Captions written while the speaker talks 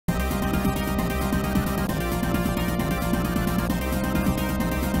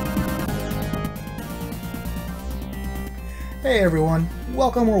Hey everyone,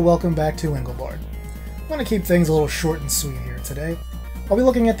 welcome back to Engelbart. I'm going to keep things a little short and sweet here today. I'll be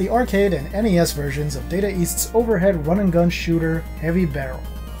looking at the arcade and NES versions of Data East's overhead run-and-gun shooter, Heavy Barrel.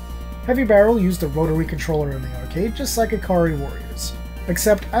 Heavy Barrel used a rotary controller in the arcade, just like Ikari Warriors.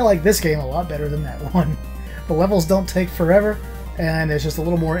 Except I like this game a lot better than that one. The levels don't take forever, and it's just a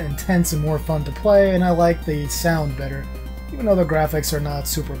little more intense and more fun to play, and I like the sound better, even though the graphics are not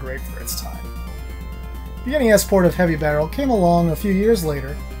super great for its time. The NES port of Heavy Barrel came along a few years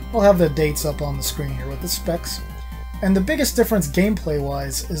later. I'll have the dates up on the screen here with the specs. And the biggest difference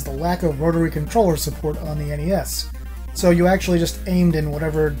gameplay-wise is the lack of rotary controller support on the NES. So you actually just aimed in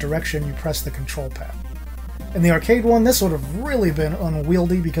whatever direction you pressed the control pad. In the arcade one, this would have really been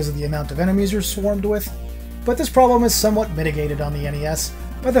unwieldy because of the amount of enemies you're swarmed with. But this problem is somewhat mitigated on the NES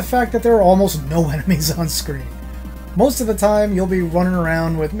by the fact that there are almost no enemies on screen. Most of the time, you'll be running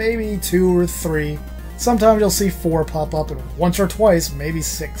around with maybe 2 or 3. Sometimes you'll see 4 pop up, and once or twice, maybe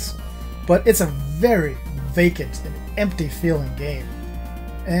 6. But it's a very vacant and empty feeling game.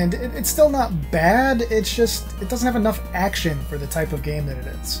 And it's still not bad, it's just, it doesn't have enough action for the type of game that it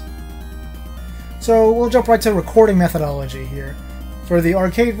is. So we'll jump right to recording methodology here. For the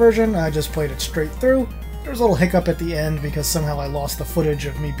arcade version, I just played it straight through. There was a little hiccup at the end because somehow I lost the footage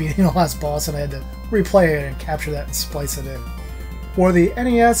of me beating the last boss and I had to replay it and capture that and splice it in. For the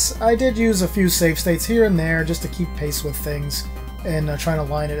NES, I did use a few save states here and there just to keep pace with things and trying to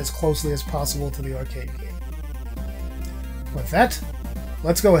line it as closely as possible to the arcade game. With that,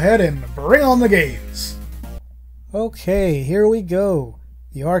 let's go ahead and bring on the games! Okay, here we go.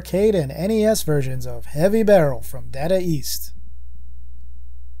 The arcade and NES versions of Heavy Barrel from Data East.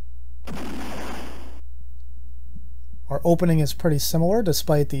 Our opening is pretty similar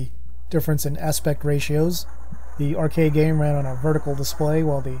despite the difference in aspect ratios. The arcade game ran on a vertical display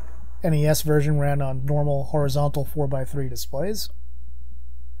while the NES version ran on normal horizontal 4x3 displays.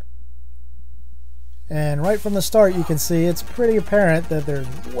 And right from the start you can see it's pretty apparent that there's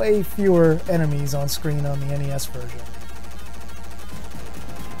way fewer enemies on screen on the NES version.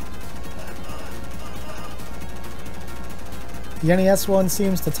 The NES one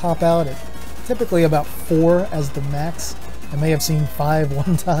seems to top out at typically about 4 as the max. I may have seen 5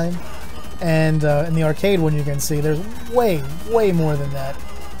 one time. And in the arcade one you can see there's way more than that.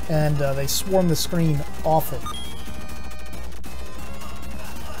 And they swarm the screen often.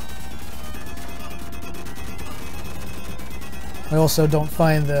 I also don't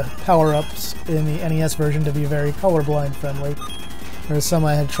find the power-ups in the NES version to be very colorblind friendly. There's some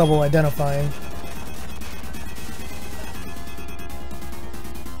I had trouble identifying.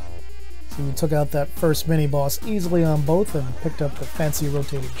 So you took out that first mini-boss easily on both and picked up the fancy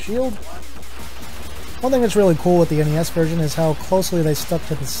rotating shield. One thing that's really cool with the NES version is how closely they stuck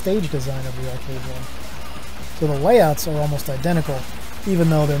to the stage design of the arcade one. So the layouts are almost identical, even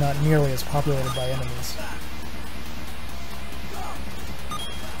though they're not nearly as populated by enemies.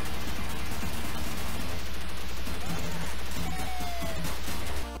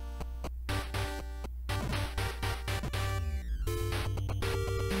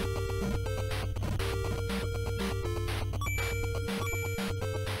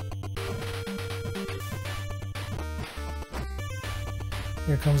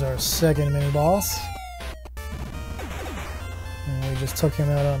 Here comes our second mini-boss. And we just took him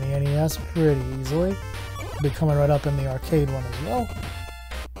out on the NES pretty easily. He'll be coming right up in the arcade one as well.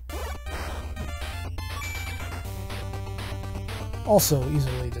 Also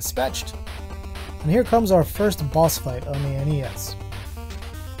easily dispatched. And here comes our first boss fight on the NES.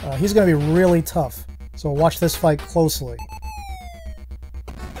 He's going to be really tough, so watch this fight closely.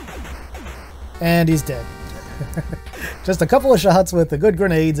 And he's dead. Just a couple of shots with the good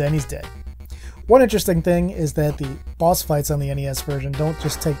grenades and he's dead. One interesting thing is that the boss fights on the NES version don't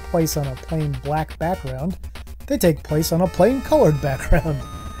just take place on a plain black background, they take place on a plain colored background.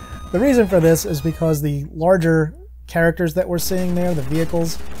 The reason for this is because the larger characters that we're seeing there, the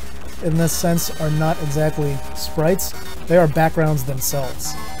vehicles, in this sense are not exactly sprites, they are backgrounds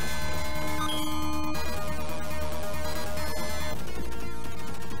themselves.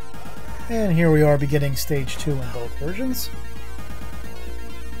 And here we are beginning stage 2 in both versions.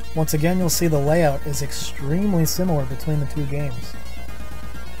 Once again, you'll see the layout is extremely similar between the two games.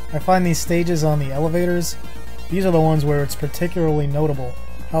 I find these stages on the elevators, these are the ones where it's particularly notable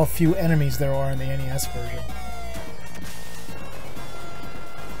how few enemies there are in the NES version.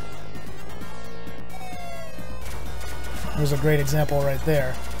 There's a great example right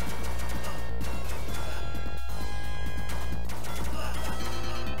there.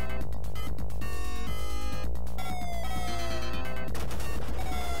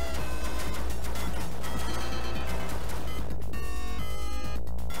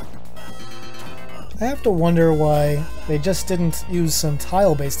 I have to wonder why they just didn't use some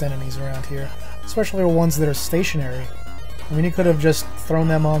tile-based enemies around here, especially the ones that are stationary. I mean, you could have just thrown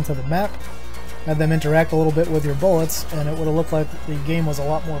them onto the map, had them interact a little bit with your bullets, and it would have looked like the game was a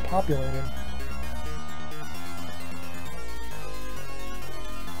lot more populated.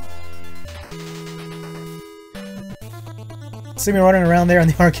 See me running around there in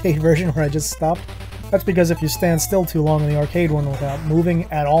the arcade version where I just stopped? That's because if you stand still too long in the arcade one without moving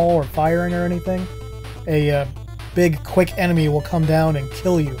at all or firing or anything, a big, quick enemy will come down and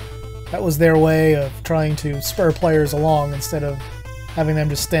kill you. That was their way of trying to spur players along instead of having them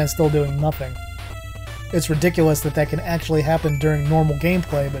just stand still doing nothing. It's ridiculous that that can actually happen during normal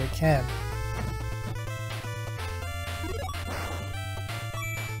gameplay, but it can.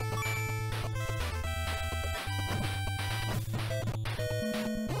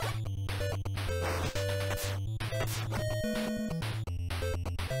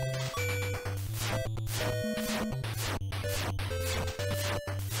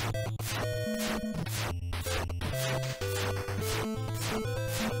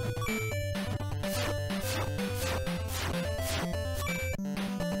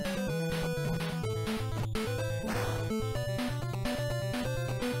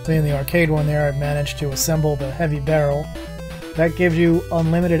 See, in the arcade one there, I've managed to assemble the heavy barrel. That gives you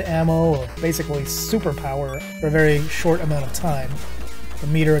unlimited ammo, or basically superpower, for a very short amount of time. The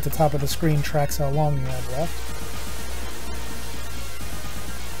meter at the top of the screen tracks how long you have left.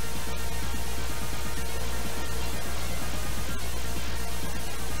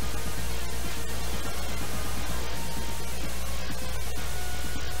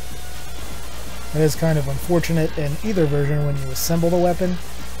 It is kind of unfortunate in either version when you assemble the weapon,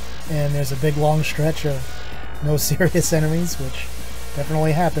 and there's a big long stretch of no serious enemies, which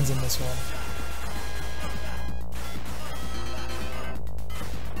definitely happens in this one.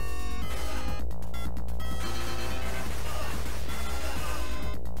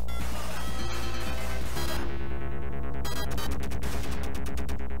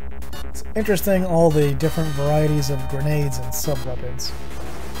 It's interesting, all the different varieties of grenades and sub-weapons.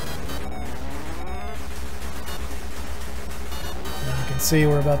 See,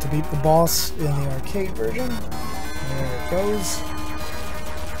 we're about to beat the boss in the arcade version. There it goes.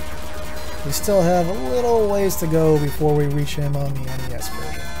 We still have a little ways to go before we reach him on the NES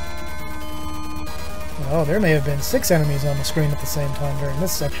version. Oh, there may have been 6 enemies on the screen at the same time during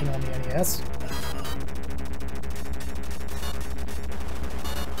this section on the NES.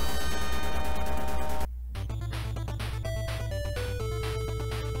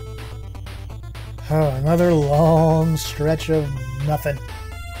 Oh, another long stretch of nothing.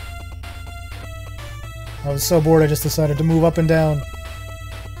 I was so bored I just decided to move up and down.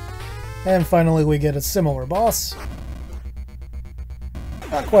 And finally we get a similar boss.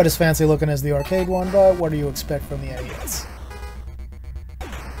 Not quite as fancy looking as the arcade one, but what do you expect from the NES?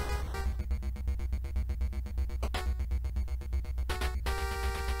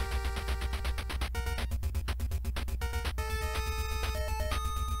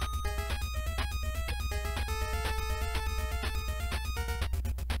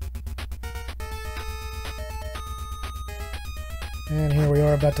 And here we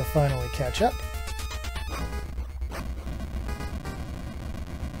are about to finally catch up.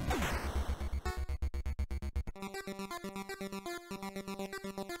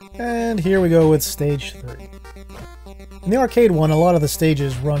 And here we go with stage 3. In the arcade one, a lot of the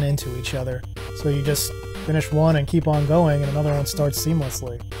stages run into each other, so you just finish one and keep on going, and another one starts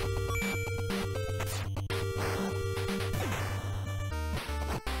seamlessly.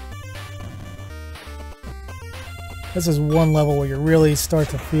 This is one level where you really start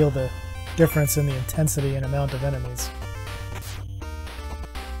to feel the difference in the intensity and amount of enemies.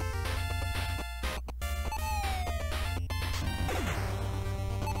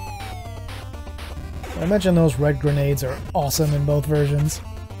 I mentioned those red grenades are awesome in both versions.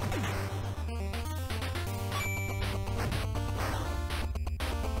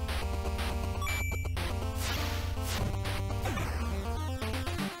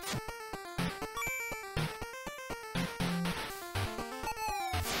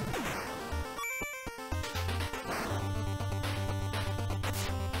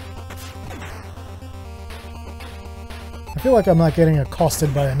 I feel like I'm not getting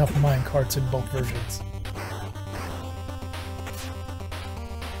accosted by enough minecarts in both versions.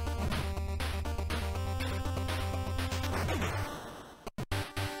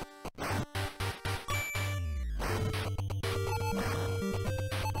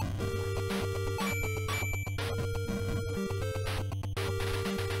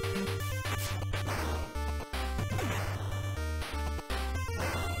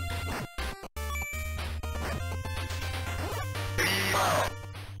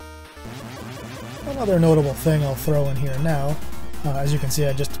 Another notable thing I'll throw in here now, as you can see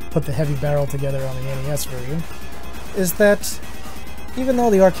I just put the heavy barrel together on the NES version, is that even though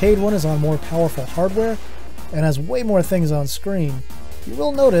the arcade one is on more powerful hardware and has way more things on screen, you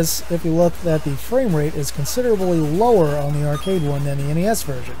will notice if you look that the frame rate is considerably lower on the arcade one than the NES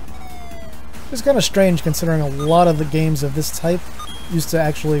version. It's kind of strange considering a lot of the games of this type used to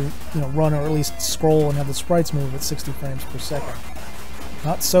actually run or at least scroll and have the sprites move at 60 frames per second.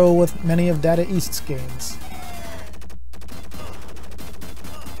 Not so with many of Data East's games.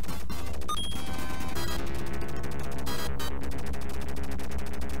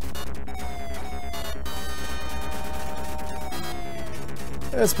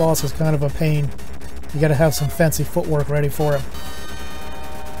 This boss is kind of a pain. You gotta have some fancy footwork ready for him.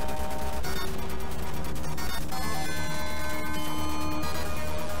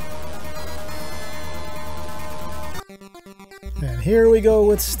 And here we go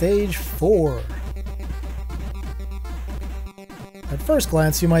with stage 4. At first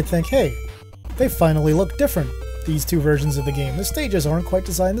glance you might think, hey, they finally look different, these two versions of the game. The stages aren't quite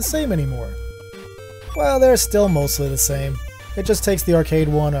designed the same anymore. Well, they're still mostly the same. It just takes the arcade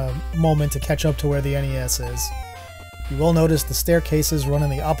one a moment to catch up to where the NES is. You will notice the staircases run in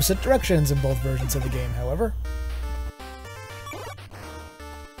the opposite directions in both versions of the game, however.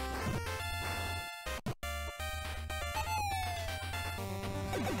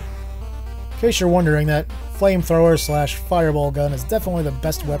 In case you're wondering, that flamethrower / fireball gun is definitely the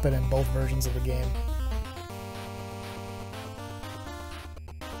best weapon in both versions of the game.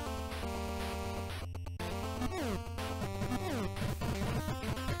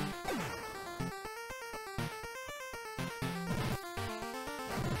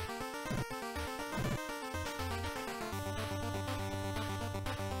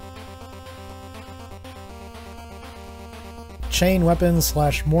 Chain weapon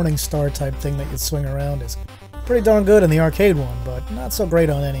 / Morning Star type thing that you swing around is pretty darn good in the arcade one, but not so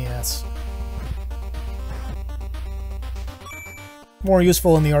great on NES. More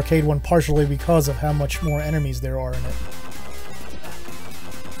useful in the arcade one partially because of how much more enemies there are in it.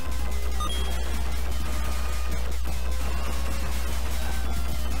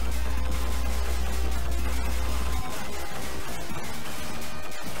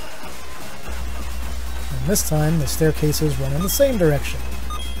 This time, the staircases run in the same direction.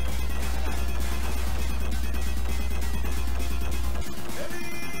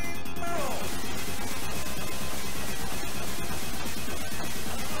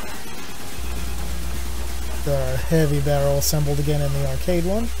 The heavy barrel assembled again in the arcade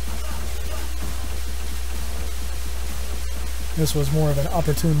one. This was more of an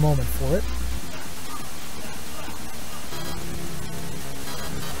opportune moment for it.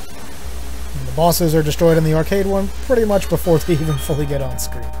 The bosses are destroyed in the arcade one pretty much before they even fully get on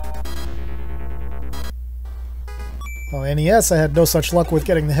screen. On the NES, I had no such luck with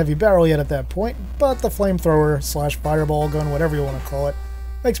getting the heavy barrel yet at that point, but the flamethrower / fireball gun, whatever you want to call it,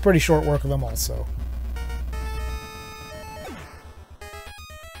 makes pretty short work of them also.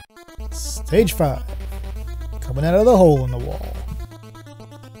 Stage 5. Coming out of the hole in the wall.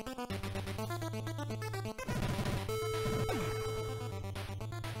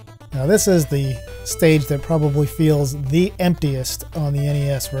 Now this is the stage that probably feels the emptiest on the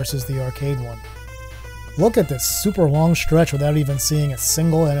NES versus the arcade one. Look at this super long stretch without even seeing a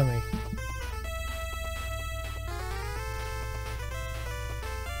single enemy.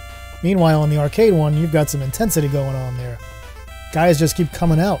 Meanwhile, in the arcade one, you've got some intensity going on there. Guys just keep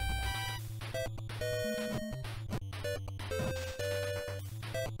coming out.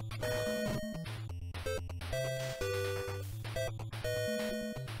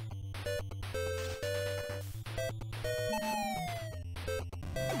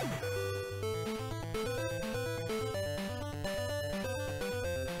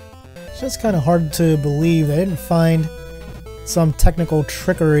 It's just kind of hard to believe they didn't find some technical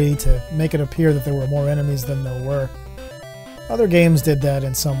trickery to make it appear that there were more enemies than there were. Other games did that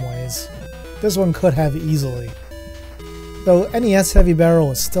in some ways. This one could have easily. Though NES Heavy Barrel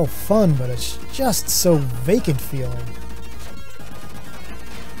is still fun, but it's just so vacant feeling.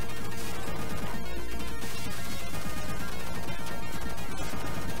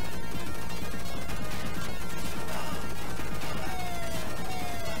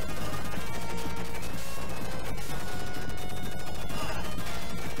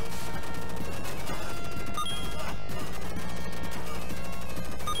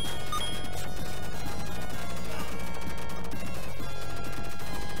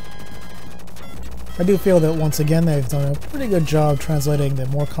 I do feel that once again they've done a pretty good job translating the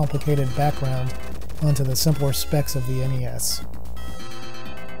more complicated background onto the simpler specs of the NES.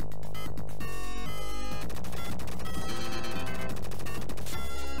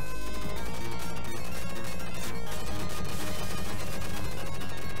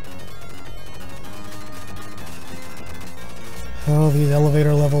 these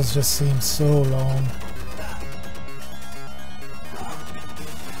elevator levels just seem so long.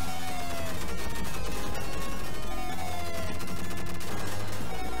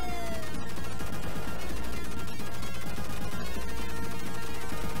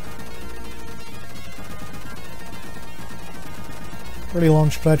 Pretty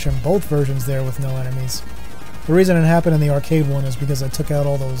long stretch in both versions there with no enemies. The reason it happened in the arcade one is because I took out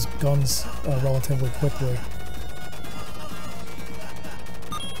all those guns relatively quickly.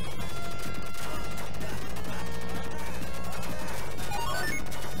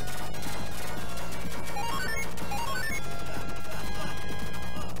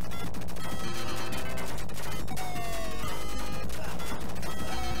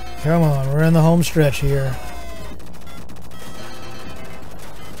 Come on, we're in the home stretch here.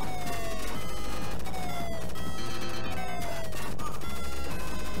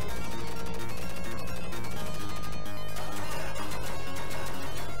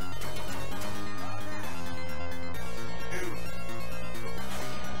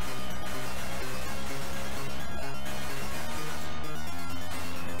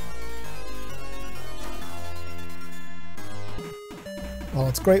 Well,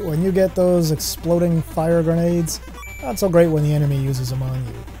 it's great when you get those exploding fire grenades. Not so great when the enemy uses them on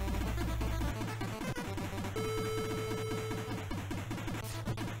you.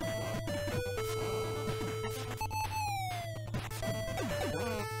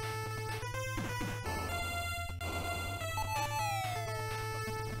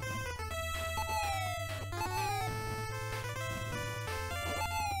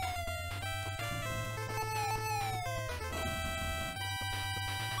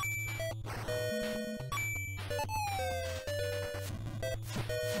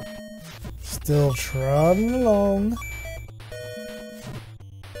 Still trotting along.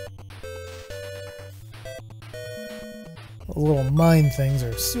 Those little mine things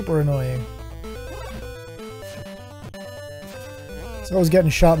are super annoying. So I was getting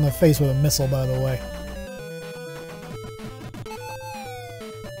shot in the face with a missile, by the way.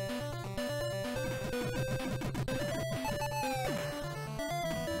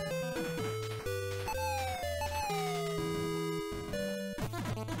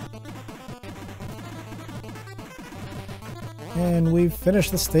 And we've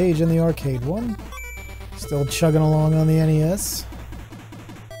finished the stage in the arcade one. Still chugging along on the NES.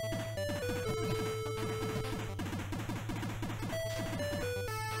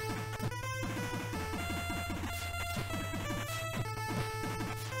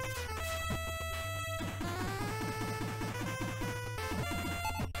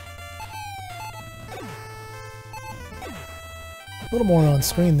 A little more on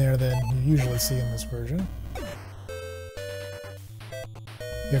screen there than you usually see in this version.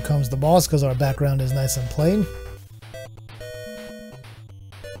 Here comes the boss because our background is nice and plain.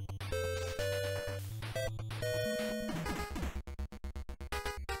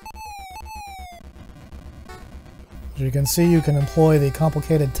 As you can see, you can employ the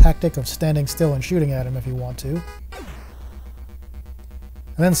complicated tactic of standing still and shooting at him if you want to. And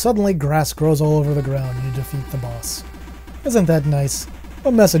then suddenly grass grows all over the ground and you defeat the boss. Isn't that nice?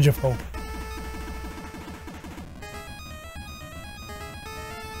 A message of hope.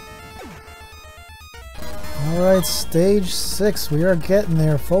 Alright, stage 6. We are getting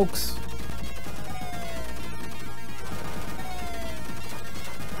there, folks.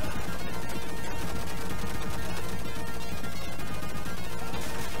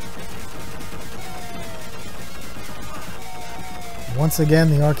 Once again,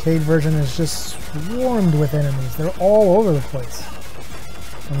 the arcade version is just swarmed with enemies. They're all over the place.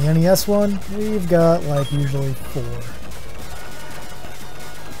 On the NES one, we've got, like, usually 4.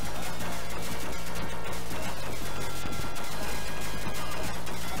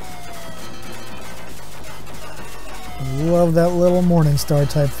 Love that little Morning Star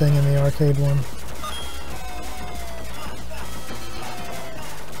type thing in the arcade one.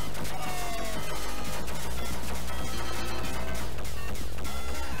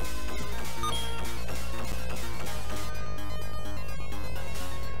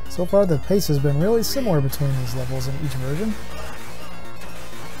 So far the pace has been really similar between these levels in each version.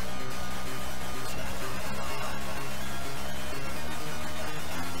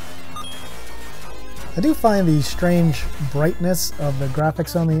 I do find the strange brightness of the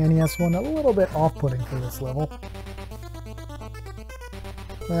graphics on the NES one a little bit off-putting for this level.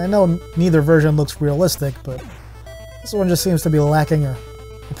 I know neither version looks realistic, but this one just seems to be lacking an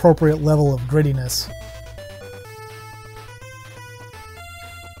appropriate level of grittiness.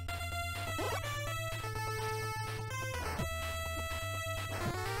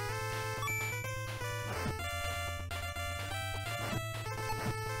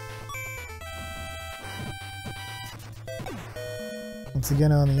 Once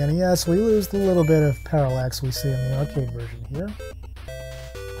again on the NES, we lose the little bit of parallax we see in the arcade version here.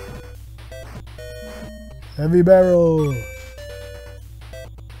 Heavy barrel!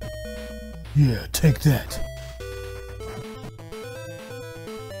 Yeah, take that!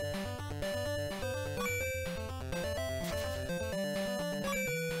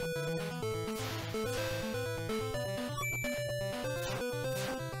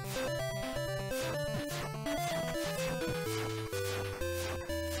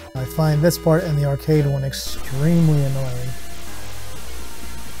 I find this part in the arcade one extremely annoying.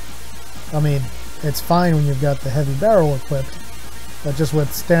 I mean, it's fine when you've got the heavy barrel equipped, but just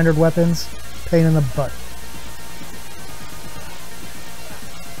with standard weapons, pain in the butt.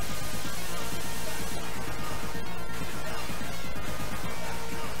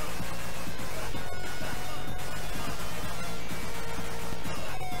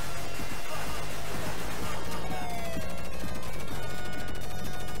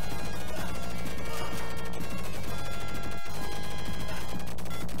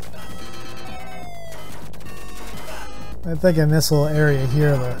 I think in this little area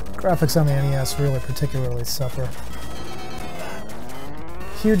here, the graphics on the NES really particularly suffer.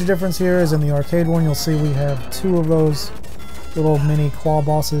 Huge difference here is in the arcade one, you'll see we have two of those little mini claw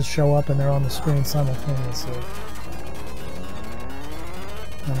bosses show up and they're on the screen simultaneously.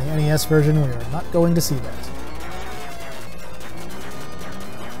 On the NES version, we are not going to see that.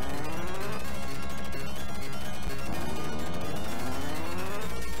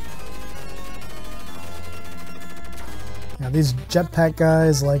 Now these jetpack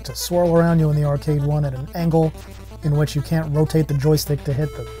guys like to swirl around you in the arcade one at an angle in which you can't rotate the joystick to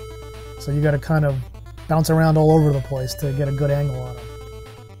hit them. So you gotta kind of bounce around all over the place to get a good angle on them.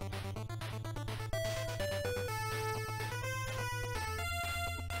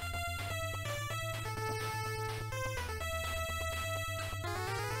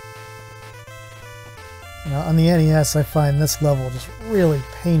 Now on the NES I find this level just really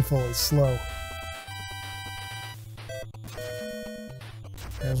painfully slow.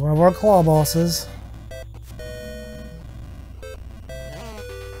 There's one of our claw bosses.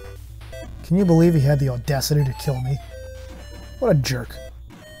 Can you believe he had the audacity to kill me? What a jerk.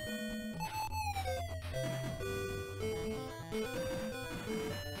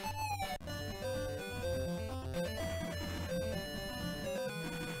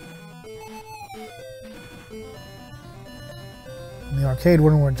 In the arcade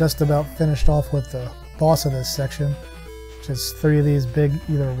one, we're just about finished off with the boss of this section, which is three of these big,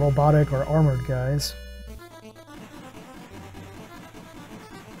 either robotic or armored guys.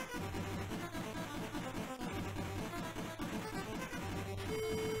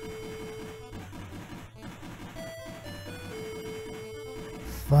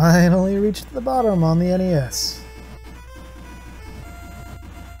 Finally reached the bottom on the NES.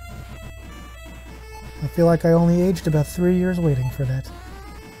 I feel like I only aged about 3 years waiting for that.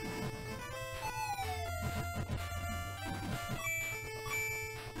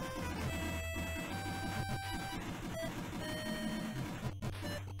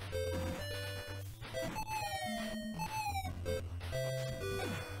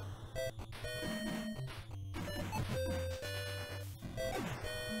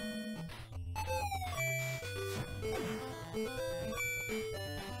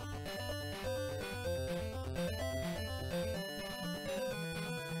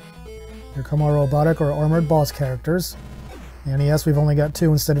 Here come our robotic or armored boss characters. In the NES we've only got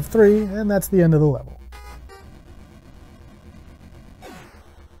 2 instead of 3, and that's the end of the level.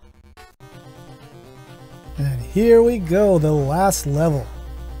 And here we go, the last level.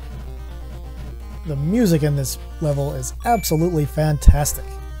 The music in this level is absolutely fantastic.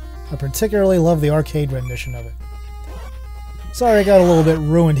 I particularly love the arcade rendition of it. Sorry I got a little bit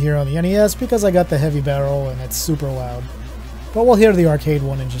ruined here on the NES because I got the heavy barrel and it's super loud. But we'll hear the arcade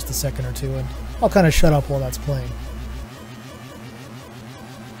one in just a second or two, and I'll kind of shut up while that's playing.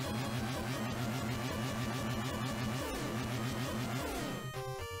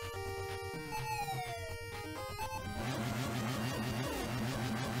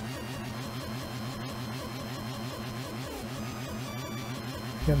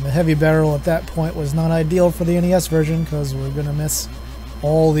 Getting the heavy barrel at that point was not ideal for the NES version because we're going to miss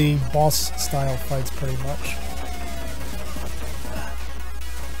all the boss-style fights pretty much.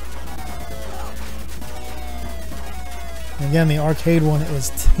 Again, the arcade one is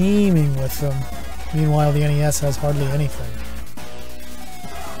teeming with them. Meanwhile, the NES has hardly anything.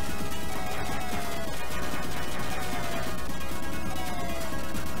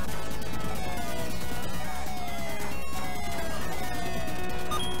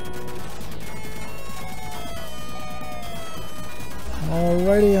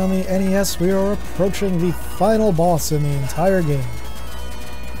 Alrighty, on the NES we are approaching the final boss in the entire game.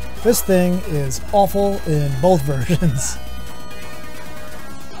 This thing is awful in both versions.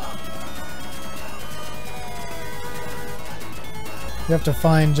 You have to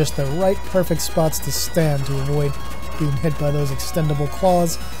find just the right perfect spots to stand to avoid being hit by those extendable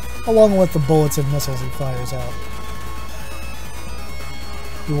claws, along with the bullets and missiles he fires out.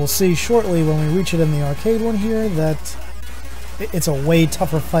 You will see shortly when we reach it in the arcade one here that it's a way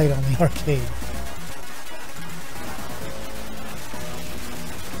tougher fight on the arcade.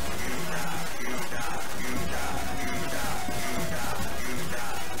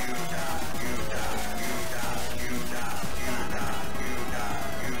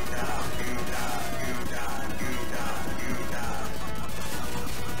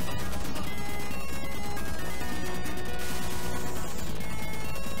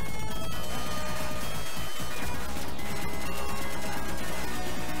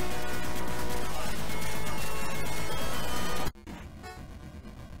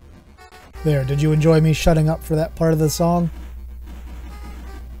 There, did you enjoy me shutting up for that part of the song?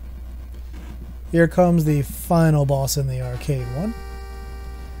 Here comes the final boss in the arcade one.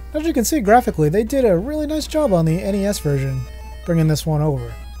 As you can see graphically, they did a really nice job on the NES version, bringing this one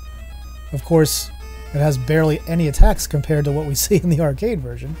over. Of course, it has barely any attacks compared to what we see in the arcade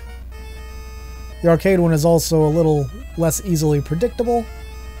version. The arcade one is also a little less easily predictable,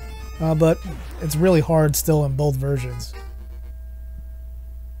 but it's really hard still in both versions.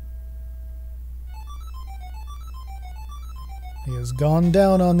 He has gone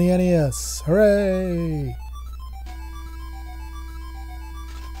down on the NES. Hooray!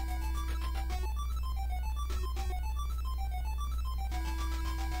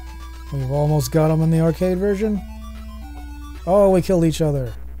 We've almost got him in the arcade version. Oh, we killed each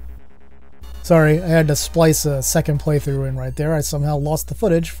other. Sorry, I had to splice a second playthrough in right there. I somehow lost the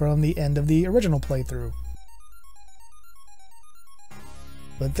footage from the end of the original playthrough.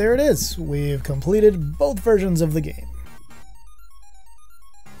 But there it is. We've completed both versions of the game.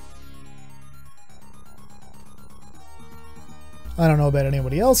 I don't know about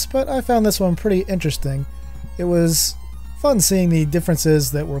anybody else, but I found this one pretty interesting. It was fun seeing the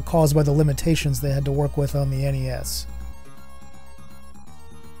differences that were caused by the limitations they had to work with on the NES.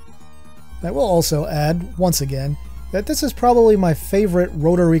 I will also add, once again, that this is probably my favorite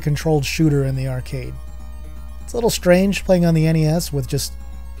rotary-controlled shooter in the arcade. It's a little strange playing on the NES with just,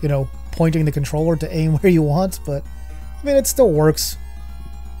 you know, pointing the controller to aim where you want, but I mean, it still works.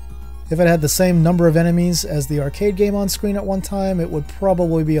 If it had the same number of enemies as the arcade game on screen at one time, it would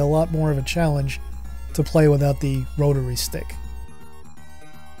probably be a lot more of a challenge to play without the rotary stick.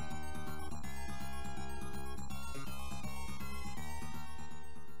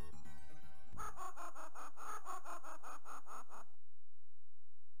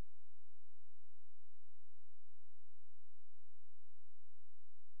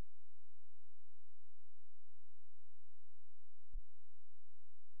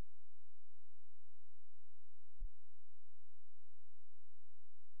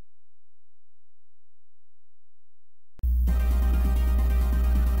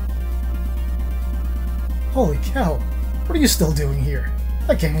 Holy cow, what are you still doing here?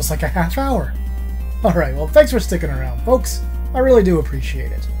 That game was like a half hour. Alright, well thanks for sticking around, folks. I really do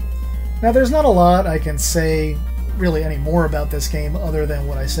appreciate it. Now there's not a lot I can say really any more about this game other than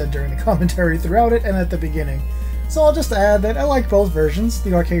what I said during the commentary throughout it and at the beginning. So I'll just add that I like both versions.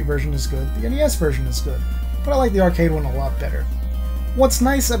 The arcade version is good, the NES version is good, but I like the arcade one a lot better. What's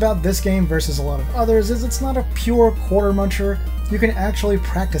nice about this game versus a lot of others is it's not a pure quarter muncher. You can actually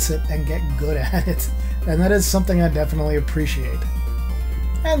practice it and get good at it. And that is something I definitely appreciate.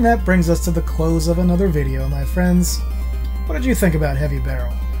 And that brings us to the close of another video, my friends. What did you think about Heavy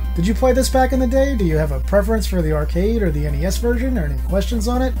Barrel? Did you play this back in the day? Do you have a preference for the arcade or the NES version, or any questions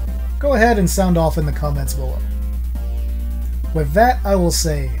on it? Go ahead and sound off in the comments below. With that, I will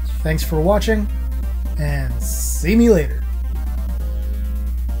say thanks for watching, and see me later.